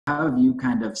How have you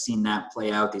kind of seen that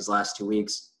play out these last 2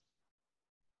 weeks?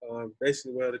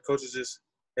 Basically, well, the coaches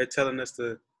they're telling us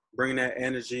to bring that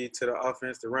energy to the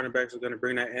offense. The running backs are going to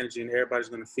bring that energy, and everybody's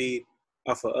going to feed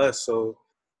off of us. So,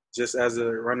 just as a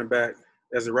running back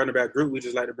group, we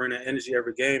just like to bring that energy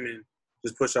every game and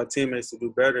just push our teammates to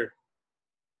do better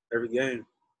every game.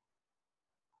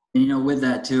 And, with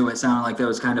that too, it sounded like there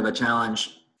was kind of a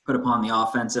challenge put upon the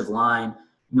offensive line.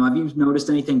 Have you noticed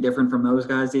anything different from those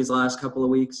guys these last couple of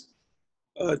weeks?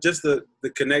 Just the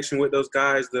connection with those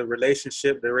guys, the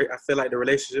relationship. I feel like the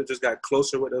relationship just got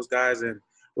closer with those guys, and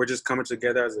we're just coming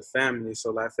together as a family.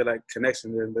 So I feel like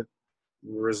connection and the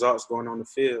results going on the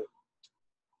field.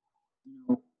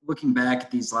 Looking back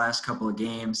at these last couple of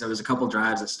games, there was a couple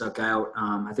drives that stuck out.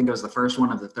 I think it was the first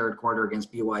one of the third quarter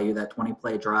against BYU, that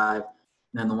 20-play drive,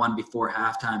 and then the one before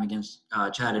halftime against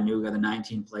Chattanooga, the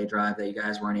 19-play drive that you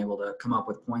guys weren't able to come up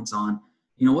with points on.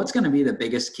 What's going to be the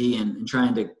biggest key in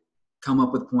trying to come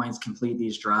up with points, complete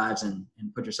these drives, and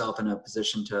put yourself in a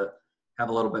position to have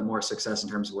a little bit more success in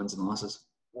terms of wins and losses?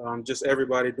 Just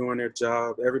everybody doing their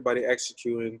job, everybody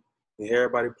executing, and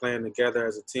everybody playing together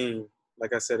as a team.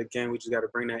 Like I said, again, we just got to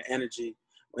bring that energy.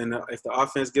 And if the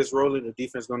offense gets rolling, the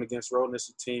defense going to get rolling. It's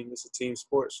a team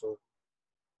sport. So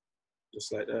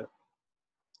just like that.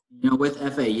 With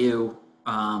FAU,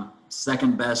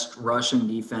 second best rushing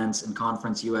defense in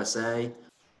Conference USA,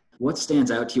 what stands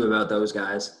out to you about those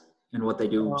guys and what they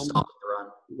do stop the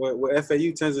run? What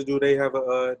FAU tends to do, they have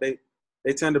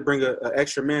they tend to bring an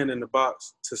extra man in the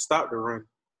box to stop the run.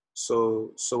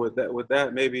 So with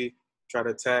that, maybe try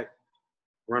to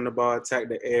run the ball, attack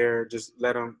the air, just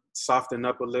let them soften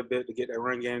up a little bit to get that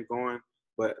run game going.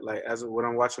 But like what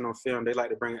I'm watching on film, they like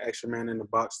to bring an extra man in the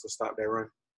box to stop that run.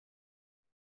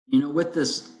 With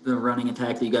the running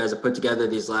attack that you guys have put together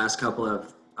these last couple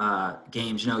of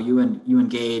games, you and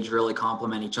Gage really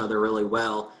complement each other really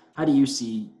well. How do you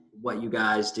see what you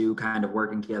guys do kind of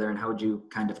working together, and how would you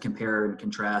kind of compare and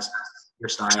contrast your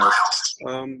styles?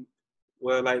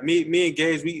 Well, like me and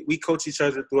Gage, we coach each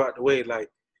other throughout the way. Like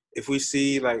if we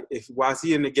see, while I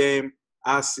see in the game,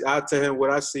 I'll tell him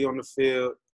what I see on the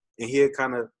field, and he'll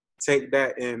kind of take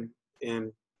that and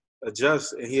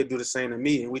adjust, and he'll do the same to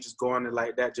me, and we just go on it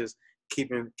like that, just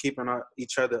keeping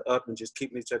each other up and just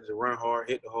keeping each other to run hard,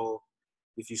 hit the hole.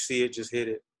 If you see it, just hit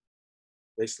it.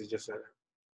 Basically, just like that.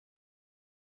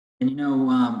 And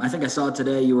I think I saw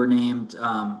today you were named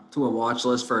to a watch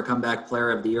list for a Comeback Player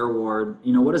of the Year award.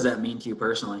 What does that mean to you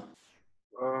personally?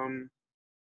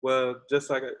 Well,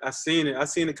 just like I seen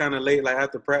it kind of late, like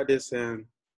after practice, and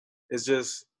it's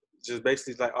just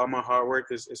basically like all my hard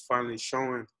work is finally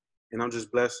showing, and I'm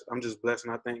just blessed,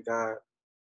 and I thank God.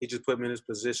 He just put me in this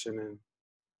position, and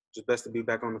just best to be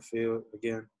back on the field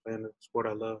again, playing the sport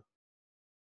I love.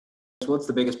 What's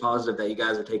the biggest positive that you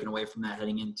guys are taking away from that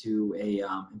heading into a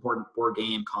important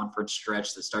 4-game conference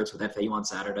stretch that starts with FAU on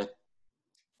Saturday?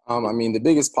 The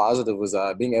biggest positive was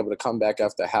being able to come back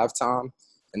after halftime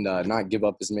and not give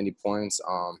up as many points.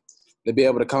 To be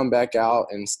able to come back out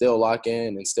and still lock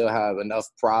in and still have enough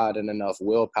pride and enough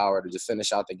willpower to just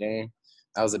finish out the game,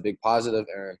 that was a big positive.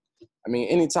 And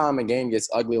anytime a game gets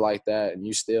ugly like that and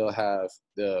you still have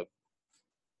the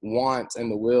want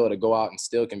and the will to go out and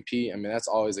still compete, that's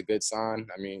always a good sign.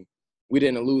 We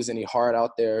didn't lose any heart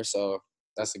out there, so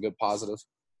that's a good positive.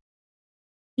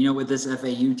 With this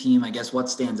FAU team, I guess what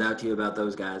stands out to you about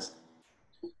those guys?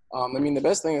 The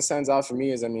best thing that stands out for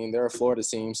me is, they're a Florida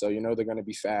team, so they're going to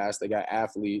be fast. They got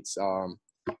athletes.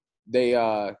 They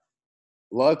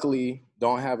luckily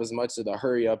don't have as much of the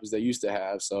hurry up as they used to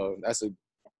have, so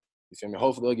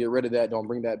hopefully they'll get rid of that, don't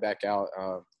bring that back out.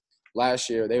 Last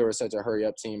year, they were such a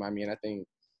hurry-up team. I think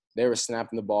they were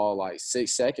snapping the ball like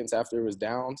 6 seconds after it was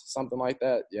down, something like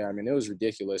that. Yeah, it was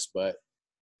ridiculous. But,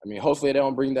 hopefully they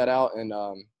don't bring that out, and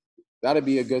that'll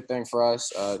be a good thing for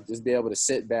us. Just be able to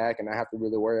sit back and not have to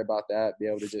really worry about that, be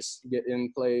able to just get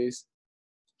in plays.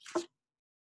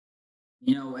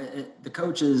 The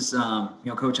coaches,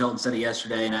 Coach Helton said it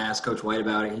yesterday, and I asked Coach White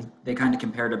about it. They kind of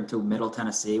compared him to Middle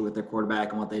Tennessee with their quarterback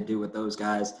and what they do with those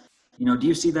guys. Do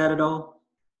you see that at all?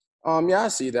 Yeah, I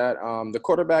see that. The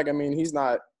quarterback, he's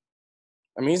not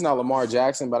Lamar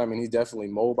Jackson, but he's definitely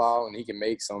mobile and he can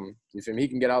make some. You feel me? He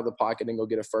can get out of the pocket and go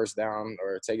get a first down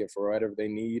or take it for whatever they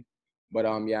need. But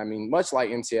much like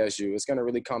MTSU, it's going to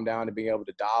really come down to being able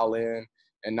to dial in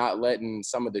and not letting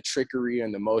some of the trickery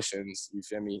and the motions, you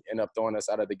feel me, end up throwing us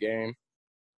out of the game.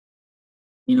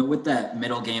 With that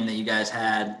middle game that you guys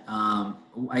had,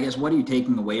 I guess what are you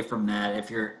taking away from that?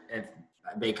 If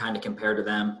they kind of compare to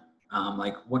them.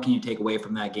 What can you take away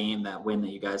from that game, that win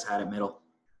that you guys had at middle?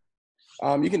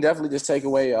 You can definitely just take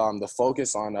away the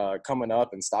focus on coming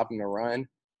up and stopping the run.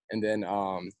 and then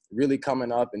really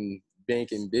coming up and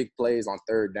banking big plays on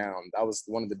third down. That was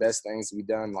one of the best things we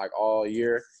done like all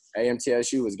year.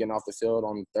 AMTSU was getting off the field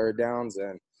on third downs,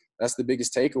 and that's the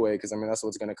biggest takeaway because, I mean, that's what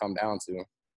it's going to come down to.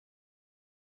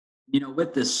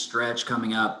 With this stretch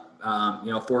coming up,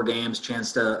 4 games,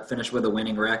 chance to finish with a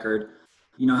winning record,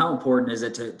 how important is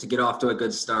it to get off to a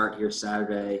good start here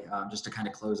Saturday, just to kind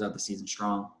of close out the season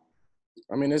strong?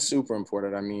 I mean, it's super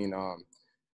important. I mean,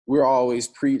 we're always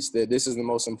preach that this is the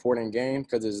most important game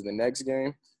because it's the next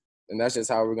game. And that's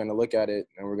just how we're going to look at it.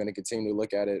 And we're going to continue to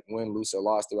look at it, win, lose, or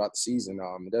loss throughout the season.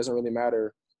 It doesn't really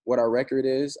matter what our record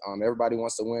is. Everybody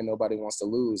wants to win. Nobody wants to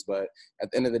lose. But at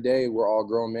the end of the day, we're all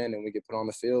grown men and we get put on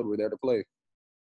the field. We're there to play.